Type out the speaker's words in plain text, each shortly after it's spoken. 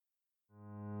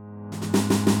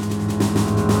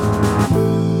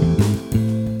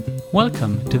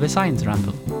Welcome to the Science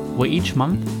Ramble, where each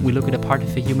month we look at a part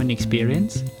of the human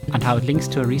experience and how it links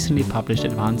to a recently published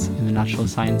advance in the natural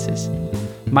sciences.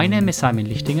 My name is Simon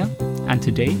Lichtinger, and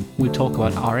today we talk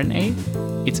about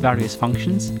RNA, its various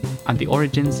functions, and the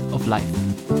origins of life.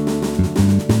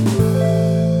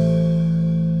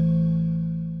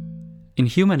 In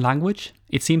human language,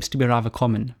 it seems to be rather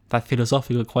common that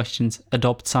philosophical questions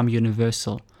adopt some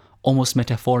universal, almost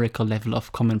metaphorical level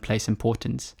of commonplace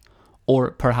importance.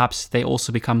 Or perhaps they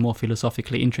also become more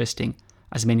philosophically interesting,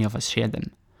 as many of us share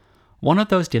them. One of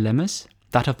those dilemmas,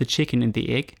 that of the chicken and the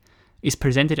egg, is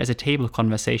presented as a table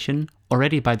conversation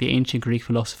already by the ancient Greek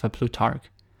philosopher Plutarch.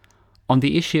 On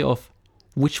the issue of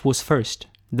which was first,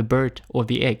 the bird or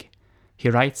the egg, he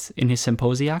writes in his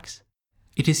Symposiacs,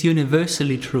 "It is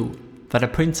universally true that a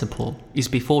principle is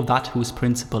before that whose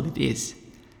principle it is.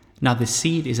 Now the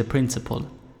seed is a principle,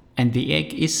 and the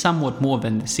egg is somewhat more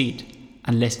than the seed,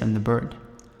 and less than the bird.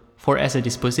 For as a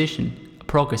disposition, a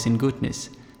progress in goodness,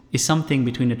 is something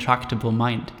between a tractable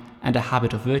mind and a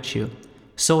habit of virtue,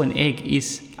 so an egg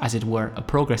is, as it were, a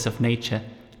progress of nature,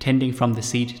 tending from the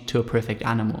seed to a perfect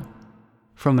animal."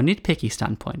 From a nitpicky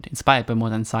standpoint, inspired by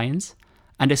modern science,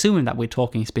 and assuming that we're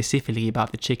talking specifically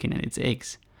about the chicken and its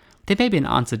eggs, there may be an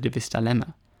answer to this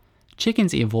dilemma.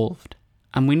 Chickens evolved,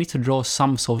 and we need to draw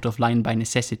some sort of line by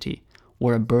necessity,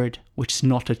 where a bird, which is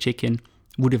not a chicken,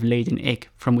 would have laid an egg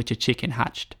from which a chicken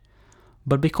hatched.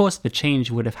 But because the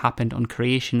change would have happened on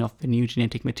creation of the new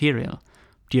genetic material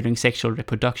during sexual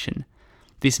reproduction,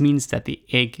 this means that the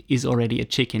egg is already a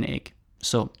chicken egg,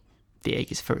 so the egg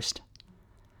is first.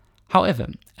 However,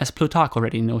 as Plutarch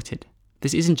already noted,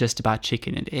 this isn't just about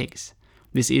chicken and eggs.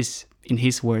 This is, in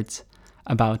his words,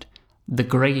 about the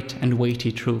great and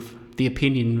weighty truth, the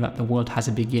opinion that the world has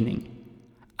a beginning.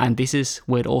 And this is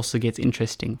where it also gets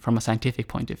interesting from a scientific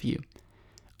point of view.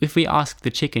 If we ask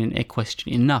the chicken and egg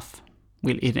question enough,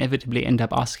 we'll inevitably end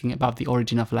up asking about the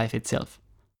origin of life itself.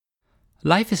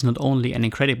 Life is not only an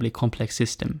incredibly complex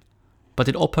system, but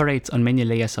it operates on many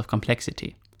layers of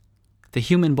complexity. The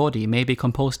human body may be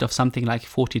composed of something like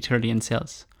 40 trillion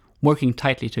cells, working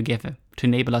tightly together to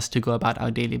enable us to go about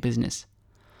our daily business.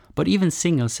 But even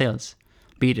single cells,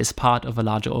 be it as part of a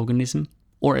larger organism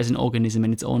or as an organism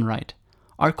in its own right,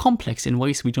 are complex in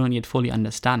ways we don't yet fully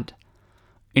understand.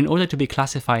 In order to be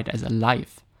classified as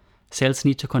alive, cells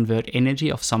need to convert energy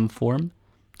of some form,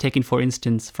 taken for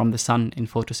instance from the sun in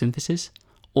photosynthesis,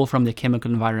 or from the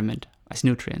chemical environment as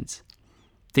nutrients.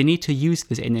 They need to use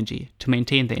this energy to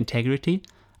maintain their integrity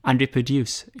and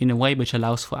reproduce in a way which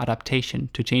allows for adaptation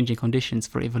to changing conditions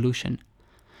for evolution.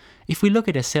 If we look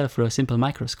at a cell through a simple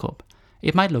microscope,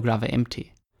 it might look rather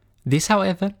empty. This,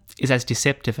 however, is as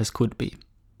deceptive as could be.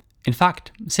 In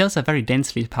fact, cells are very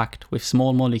densely packed with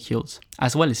small molecules,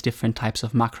 as well as different types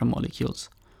of macromolecules,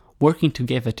 working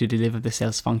together to deliver the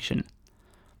cell's function.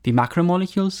 The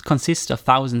macromolecules consist of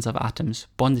thousands of atoms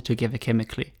bonded together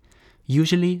chemically,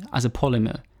 usually as a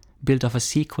polymer, built of a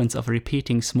sequence of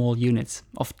repeating small units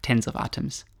of tens of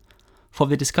atoms. For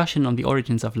the discussion on the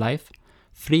origins of life,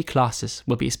 three classes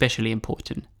will be especially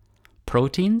important: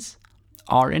 proteins,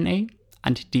 RNA,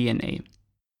 and DNA.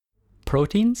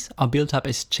 Proteins are built up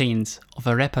as chains of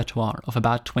a repertoire of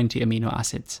about 20 amino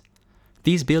acids.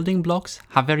 These building blocks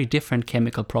have very different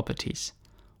chemical properties.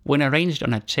 When arranged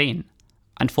on a chain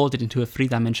and folded into a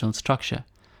three-dimensional structure,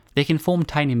 they can form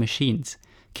tiny machines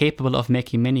capable of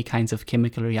making many kinds of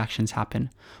chemical reactions happen,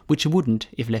 which wouldn't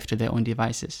if left to their own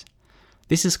devices.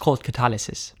 This is called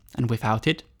catalysis, and without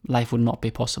it, life would not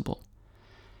be possible.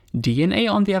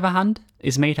 DNA, on the other hand,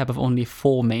 is made up of only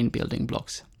four main building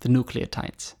blocks, the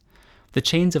nucleotides. The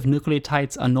chains of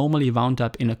nucleotides are normally wound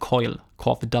up in a coil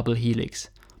called the double helix,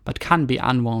 but can be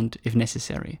unwound if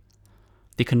necessary.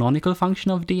 The canonical function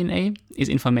of DNA is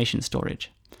information storage.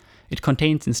 It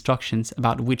contains instructions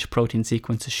about which protein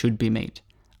sequences should be made,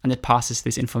 and it passes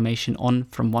this information on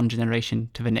from one generation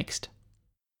to the next.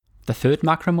 The third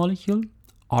macromolecule,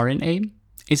 RNA,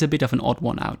 is a bit of an odd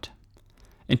one out.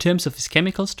 In terms of its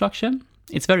chemical structure,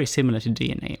 it's very similar to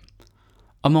DNA.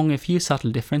 Among a few subtle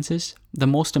differences, the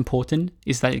most important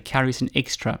is that it carries an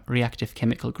extra reactive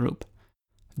chemical group.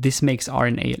 This makes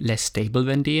RNA less stable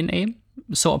than DNA,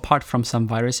 so apart from some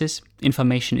viruses,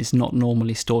 information is not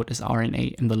normally stored as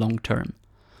RNA in the long term.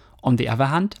 On the other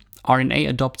hand, RNA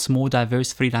adopts more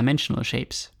diverse three-dimensional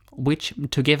shapes, which,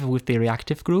 together with the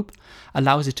reactive group,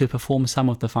 allows it to perform some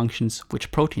of the functions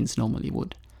which proteins normally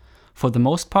would. For the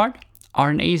most part,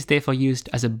 RNA is therefore used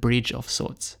as a bridge of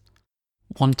sorts.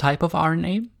 One type of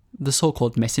RNA, the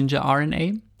so-called messenger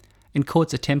RNA,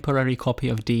 encodes a temporary copy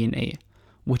of DNA,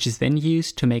 which is then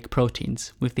used to make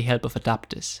proteins with the help of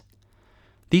adapters.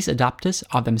 These adapters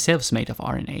are themselves made of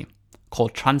RNA,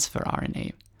 called transfer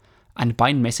RNA, and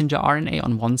bind messenger RNA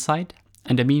on one side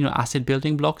and amino acid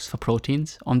building blocks for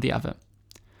proteins on the other.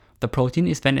 The protein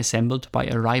is then assembled by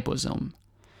a ribosome.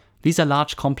 These are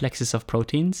large complexes of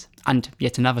proteins and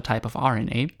yet another type of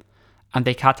RNA, and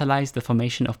they catalyze the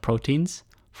formation of proteins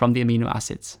from the amino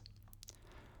acids.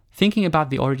 Thinking about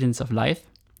the origins of life,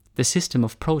 the system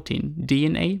of protein,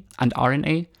 DNA, and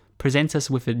RNA presents us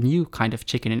with a new kind of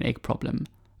chicken and egg problem,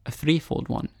 a threefold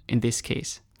one in this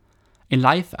case. In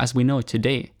life as we know it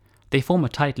today, they form a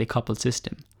tightly coupled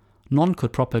system. None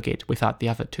could propagate without the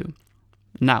other two.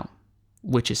 Now,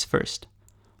 which is first?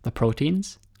 The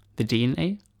proteins, the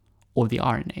DNA, or the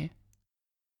RNA?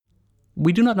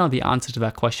 We do not know the answer to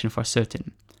that question for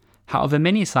certain. However,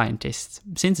 many scientists,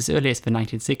 since as early as the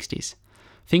 1960s,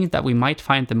 think that we might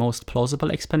find the most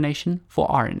plausible explanation for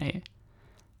RNA.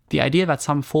 The idea that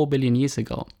some 4 billion years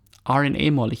ago,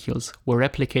 RNA molecules were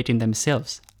replicating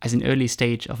themselves as an early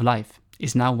stage of life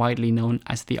is now widely known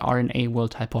as the RNA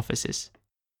world hypothesis.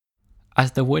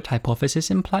 As the word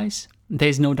hypothesis implies, there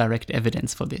is no direct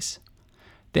evidence for this.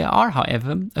 There are,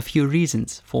 however, a few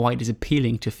reasons for why it is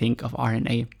appealing to think of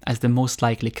RNA as the most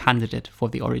likely candidate for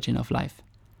the origin of life.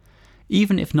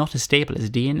 Even if not as stable as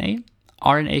DNA,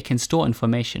 RNA can store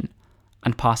information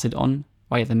and pass it on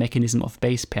via the mechanism of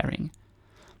base pairing.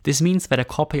 This means that a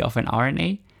copy of an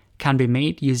RNA can be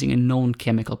made using a known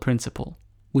chemical principle,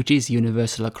 which is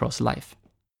universal across life.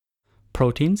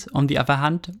 Proteins, on the other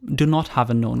hand, do not have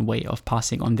a known way of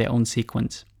passing on their own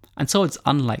sequence, and so it's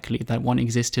unlikely that one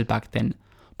existed back then,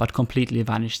 but completely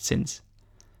vanished since.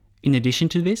 In addition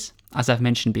to this, as I've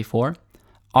mentioned before,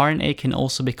 RNA can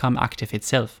also become active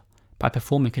itself by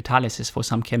performing catalysis for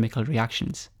some chemical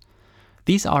reactions.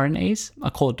 These RNAs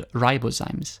are called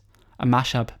ribozymes, a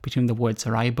mashup between the words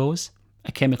ribose,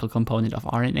 a chemical component of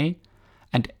RNA,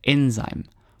 and enzyme,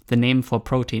 the name for a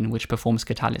protein which performs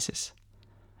catalysis.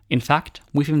 In fact,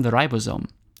 within the ribosome,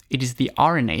 it is the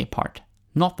RNA part,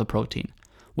 not the protein,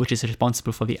 which is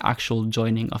responsible for the actual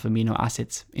joining of amino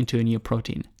acids into a new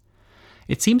protein.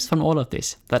 It seems from all of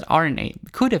this that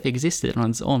RNA could have existed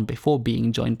on its own before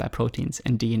being joined by proteins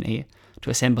and DNA to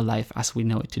assemble life as we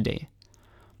know it today.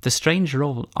 The strange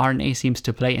role RNA seems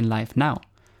to play in life now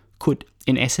could,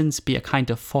 in essence, be a kind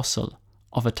of fossil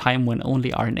of a time when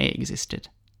only RNA existed.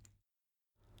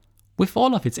 With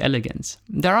all of its elegance,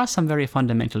 there are some very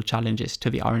fundamental challenges to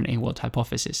the RNA world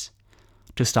hypothesis.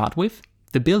 To start with,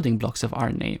 the building blocks of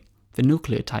RNA, the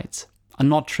nucleotides, are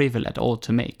not trivial at all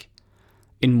to make.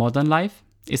 In modern life,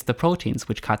 it's the proteins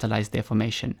which catalyze their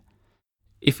formation.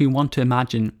 If we want to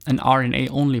imagine an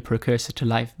RNA-only precursor to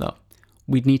life, though,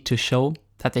 we'd need to show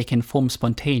that they can form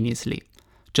spontaneously,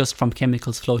 just from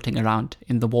chemicals floating around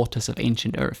in the waters of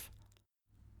ancient Earth.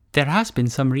 There has been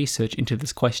some research into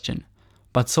this question,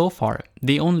 but so far,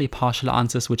 the only partial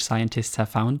answers which scientists have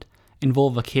found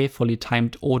involve a carefully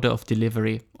timed order of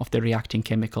delivery of the reacting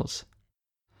chemicals.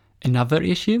 Another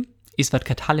issue is that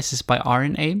catalysis by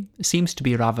RNA seems to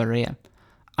be rather rare,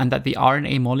 and that the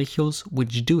RNA molecules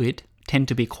which do it tend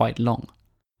to be quite long.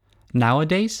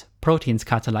 Nowadays, proteins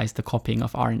catalyze the copying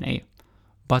of RNA,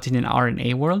 but in an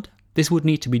RNA world, this would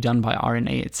need to be done by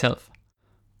RNA itself.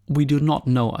 We do not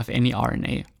know of any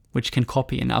RNA which can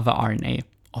copy another RNA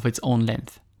of its own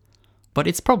length, but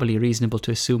it's probably reasonable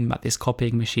to assume that this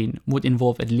copying machine would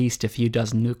involve at least a few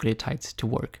dozen nucleotides to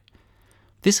work.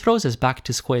 This throws us back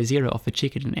to square zero of the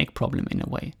chicken and egg problem in a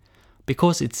way,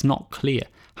 because it's not clear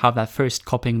how that first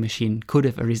copying machine could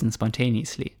have arisen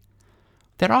spontaneously.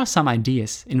 There are some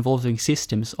ideas involving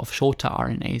systems of shorter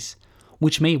RNAs,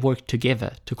 which may work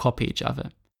together to copy each other.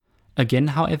 Again,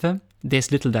 however,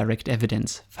 there's little direct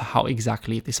evidence for how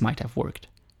exactly this might have worked.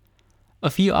 A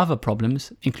few other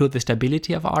problems include the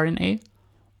stability of RNA,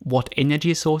 what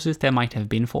energy sources there might have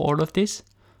been for all of this,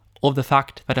 or the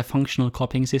fact that a functional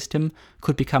copying system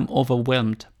could become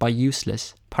overwhelmed by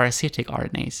useless, parasitic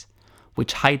RNAs,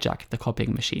 which hijack the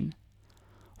copying machine.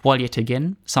 While yet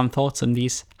again, some thoughts on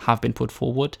these have been put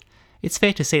forward, it's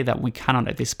fair to say that we cannot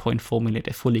at this point formulate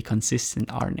a fully consistent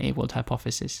RNA world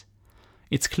hypothesis.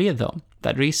 It's clear though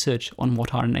that research on what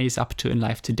RNA is up to in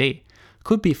life today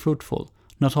could be fruitful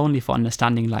not only for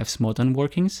understanding life's modern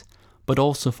workings, but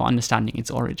also for understanding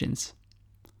its origins.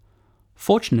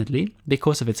 Fortunately,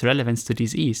 because of its relevance to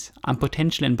disease and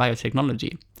potential in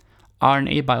biotechnology,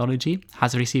 RNA biology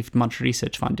has received much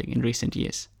research funding in recent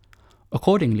years.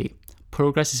 Accordingly,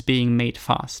 progress is being made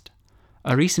fast.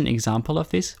 A recent example of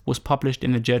this was published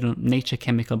in the journal Nature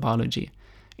Chemical Biology,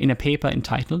 in a paper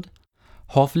entitled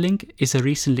HOVLink is a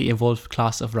recently evolved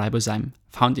class of ribozyme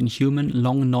found in human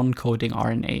long non-coding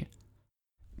RNA.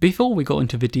 Before we go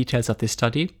into the details of this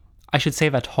study, I should say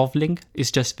that HOVLING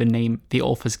is just the name the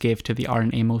authors gave to the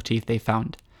RNA motif they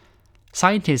found.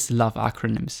 Scientists love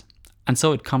acronyms, and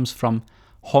so it comes from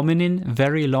hominin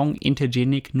very long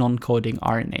intergenic non-coding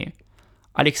RNA.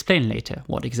 I'll explain later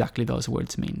what exactly those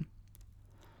words mean.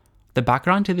 The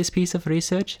background to this piece of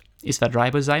research is that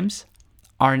ribozymes,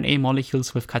 RNA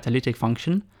molecules with catalytic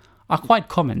function, are quite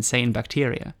common, say in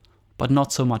bacteria, but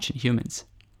not so much in humans.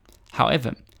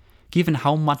 However, given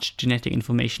how much genetic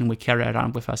information we carry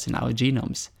around with us in our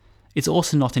genomes, it's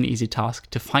also not an easy task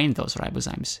to find those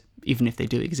ribozymes, even if they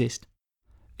do exist.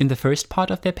 In the first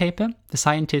part of their paper, the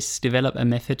scientists develop a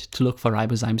method to look for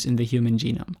ribozymes in the human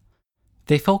genome.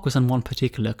 They focus on one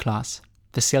particular class,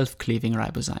 the self-cleaving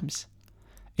ribozymes.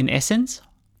 In essence,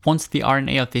 once the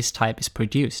RNA of this type is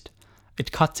produced,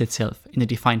 it cuts itself in a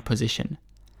defined position.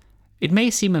 It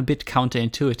may seem a bit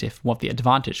counterintuitive what the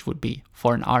advantage would be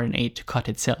for an RNA to cut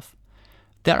itself.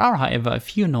 There are, however, a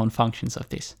few known functions of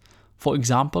this. For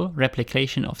example,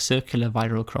 replication of circular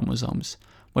viral chromosomes,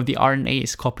 where the RNA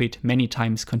is copied many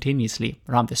times continuously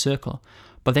around the circle,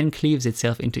 but then cleaves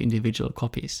itself into individual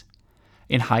copies.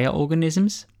 In higher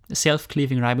organisms,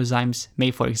 self-cleaving ribozymes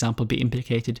may, for example, be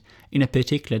implicated in a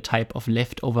particular type of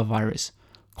leftover virus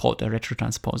called a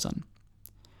retrotransposon.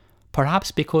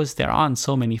 Perhaps because there aren't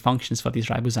so many functions for these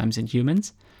ribozymes in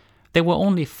humans, there were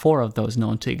only 4 of those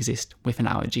known to exist within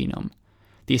our genome,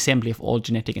 the assembly of all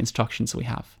genetic instructions we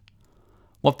have.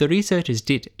 What the researchers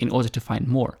did in order to find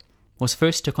more was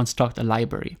first to construct a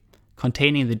library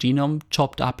containing the genome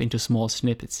chopped up into small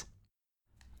snippets.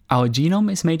 Our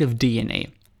genome is made of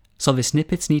DNA, so the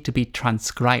snippets need to be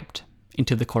transcribed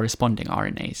into the corresponding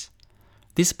RNAs.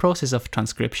 This process of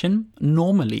transcription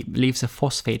normally leaves a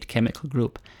phosphate chemical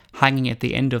group hanging at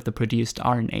the end of the produced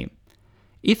RNA.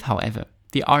 If, however,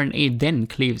 the RNA then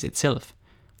cleaves itself,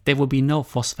 there will be no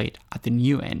phosphate at the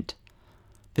new end.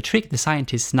 The trick the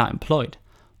scientists now employed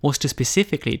was to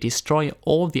specifically destroy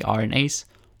all the RNAs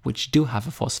which do have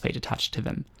a phosphate attached to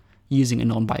them, using a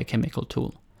non-biochemical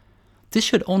tool. This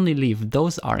should only leave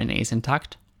those RNAs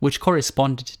intact which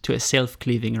corresponded to a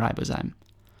self-cleaving ribozyme.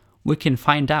 We can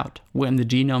find out where in the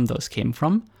genome those came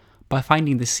from by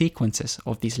finding the sequences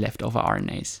of these leftover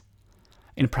RNAs.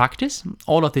 In practice,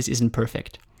 all of this isn't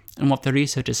perfect, and what the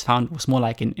researchers found was more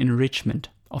like an enrichment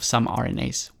of some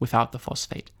RNAs without the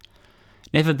phosphate.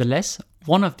 Nevertheless,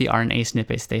 one of the RNA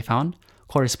snippets they found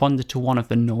corresponded to one of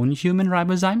the known human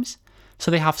ribozymes, so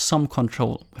they have some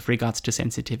control with regards to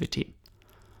sensitivity.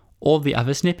 All the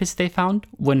other snippets they found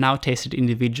were now tested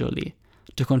individually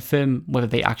to confirm whether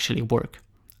they actually work,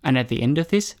 and at the end of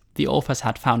this, the authors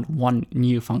had found one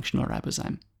new functional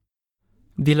ribozyme.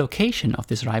 The location of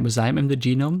this ribozyme in the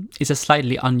genome is a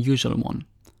slightly unusual one.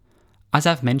 As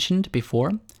I've mentioned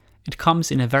before, it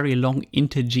comes in a very long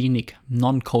intergenic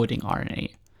non-coding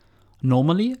RNA.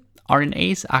 Normally,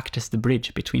 RNAs act as the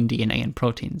bridge between DNA and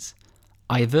proteins,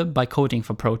 either by coding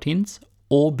for proteins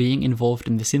or being involved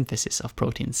in the synthesis of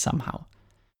proteins somehow.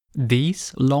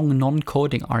 These long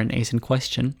non-coding RNAs in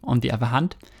question, on the other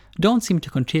hand, don't seem to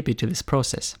contribute to this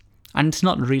process, and it's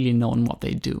not really known what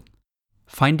they do.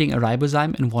 Finding a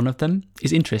ribozyme in one of them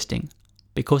is interesting,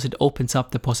 because it opens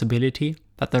up the possibility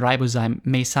that the ribozyme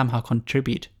may somehow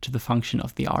contribute to the function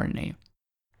of the RNA.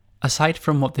 Aside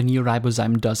from what the new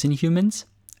ribozyme does in humans,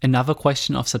 another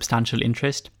question of substantial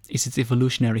interest is its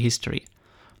evolutionary history,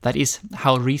 that is,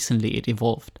 how recently it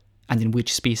evolved, and in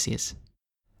which species.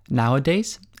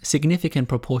 Nowadays, significant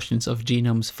proportions of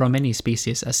genomes from many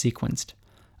species are sequenced,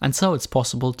 and so it's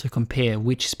possible to compare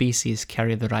which species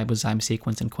carry the ribozyme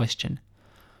sequence in question.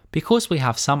 Because we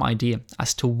have some idea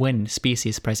as to when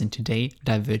species present today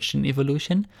diverged in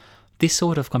evolution, this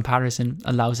sort of comparison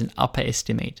allows an upper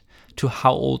estimate to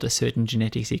how old a certain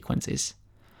genetic sequence is.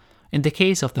 In the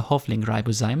case of the HOVLING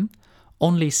ribozyme,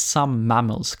 only some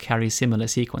mammals carry similar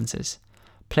sequences,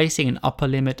 placing an upper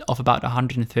limit of about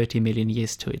 130 million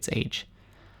years to its age.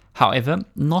 However,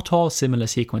 not all similar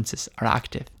sequences are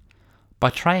active.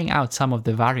 By trying out some of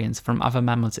the variants from other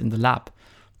mammals in the lab,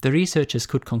 the researchers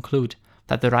could conclude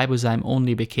that the ribozyme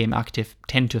only became active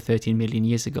 10 to 13 million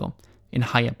years ago in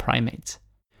higher primates.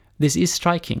 This is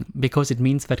striking because it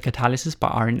means that catalysis by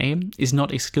RNA is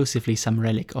not exclusively some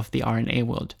relic of the RNA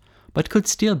world, but could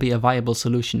still be a viable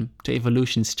solution to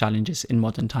evolution's challenges in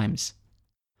modern times.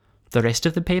 The rest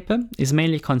of the paper is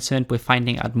mainly concerned with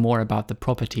finding out more about the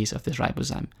properties of this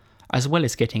ribozyme, as well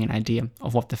as getting an idea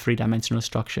of what the three-dimensional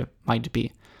structure might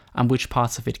be, and which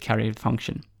parts of it carry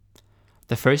function.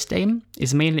 The first aim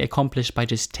is mainly accomplished by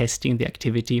just testing the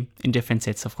activity in different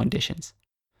sets of conditions.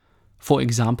 For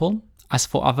example, as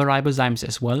for other ribozymes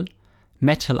as well,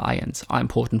 metal ions are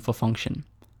important for function.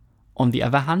 On the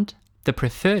other hand, the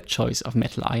preferred choice of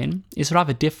metal ion is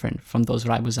rather different from those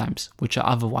ribozymes which are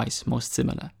otherwise most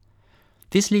similar.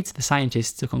 This leads the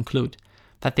scientists to conclude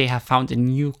that they have found a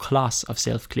new class of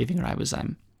self-cleaving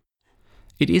ribozyme.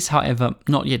 It is, however,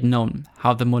 not yet known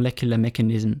how the molecular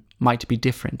mechanism might be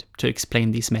different to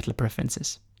explain these metal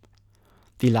preferences.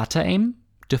 The latter aim,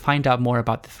 to find out more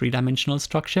about the three-dimensional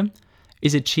structure,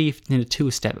 is achieved in a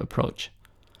two-step approach.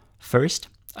 First,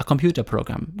 a computer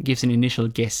program gives an initial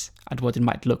guess at what it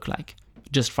might look like,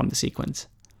 just from the sequence.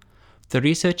 The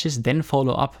researchers then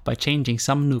follow up by changing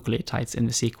some nucleotides in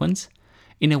the sequence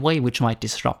in a way which might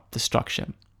disrupt the structure.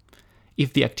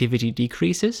 If the activity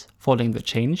decreases following the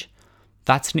change,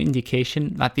 that's an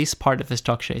indication that this part of the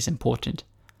structure is important.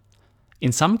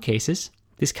 In some cases,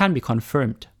 this can be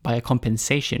confirmed by a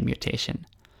compensation mutation.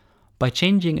 By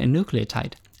changing a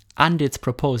nucleotide and its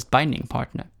proposed binding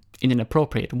partner in an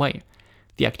appropriate way,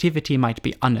 the activity might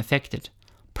be unaffected,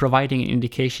 providing an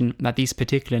indication that these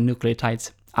particular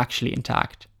nucleotides actually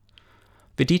interact.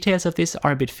 The details of this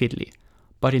are a bit fiddly,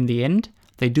 but in the end,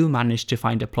 they do manage to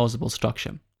find a plausible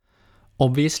structure.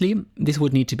 Obviously, this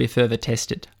would need to be further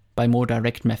tested by more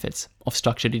direct methods of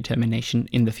structure determination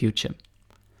in the future.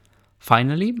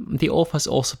 Finally, the authors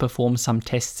also performed some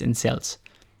tests in cells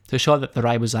to show that the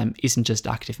ribozyme isn't just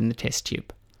active in the test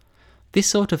tube. This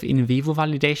sort of in vivo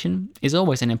validation is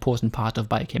always an important part of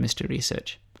biochemistry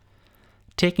research.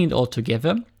 Taking it all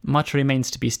together, much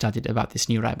remains to be studied about this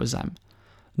new ribozyme.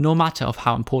 No matter of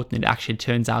how important it actually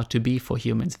turns out to be for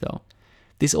humans though,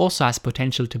 this also has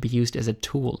potential to be used as a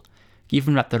tool,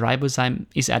 given that the ribozyme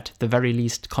is at the very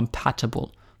least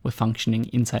compatible with functioning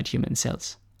inside human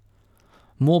cells.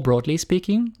 More broadly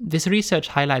speaking, this research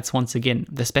highlights once again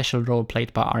the special role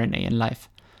played by RNA in life,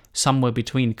 somewhere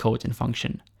between code and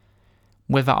function.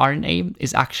 Whether RNA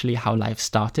is actually how life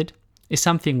started is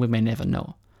something we may never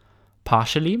know.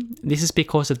 Partially, this is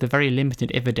because of the very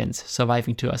limited evidence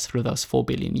surviving to us through those 4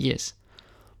 billion years.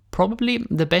 Probably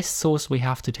the best source we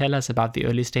have to tell us about the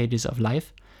early stages of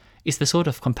life is the sort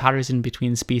of comparison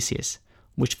between species,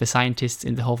 which the scientists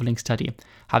in the Hovelink study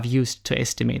have used to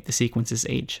estimate the sequence's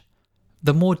age.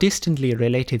 The more distantly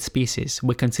related species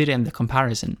we consider in the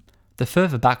comparison, the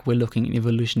further back we're looking in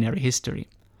evolutionary history.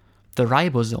 The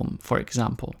ribosome, for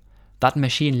example, that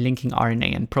machine linking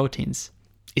RNA and proteins,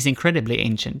 is incredibly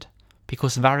ancient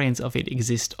because variants of it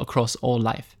exist across all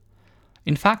life.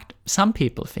 In fact, some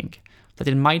people think that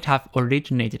it might have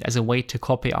originated as a way to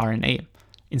copy RNA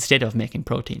instead of making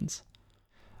proteins.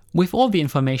 With all the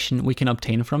information we can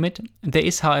obtain from it, there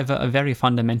is, however, a very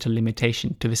fundamental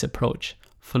limitation to this approach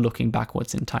for looking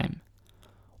backwards in time.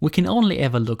 We can only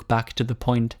ever look back to the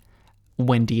point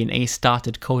when DNA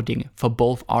started coding for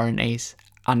both RNAs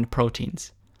and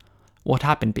proteins. What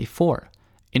happened before,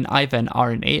 in either an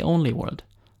RNA-only world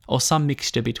or some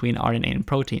mixture between RNA and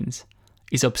proteins,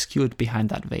 is obscured behind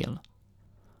that veil.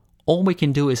 All we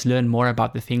can do is learn more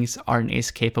about the things RNA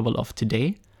is capable of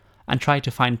today and try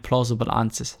to find plausible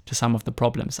answers to some of the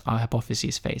problems our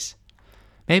hypotheses face.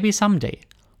 Maybe someday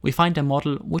we find a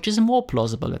model which is more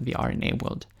plausible than the RNA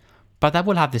world, but that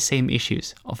will have the same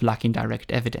issues of lacking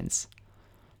direct evidence.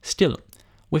 Still,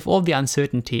 with all the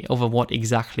uncertainty over what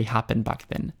exactly happened back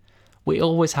then, we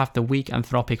always have the weak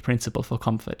anthropic principle for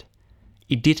comfort.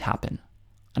 It did happen,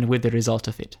 and we're the result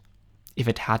of it. If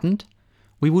it hadn't,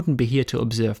 we wouldn't be here to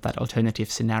observe that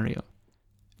alternative scenario.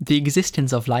 The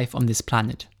existence of life on this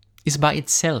planet is by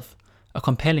itself a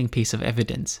compelling piece of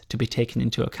evidence to be taken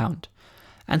into account,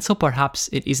 and so perhaps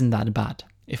it isn't that bad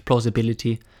if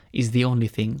plausibility is the only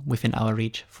thing within our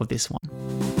reach for this one.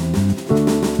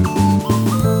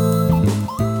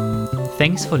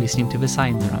 Thanks for listening to the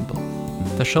Science Ramble.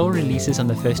 The show releases on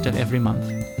the 1st of every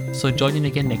month, so join in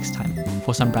again next time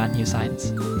for some brand new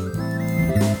science.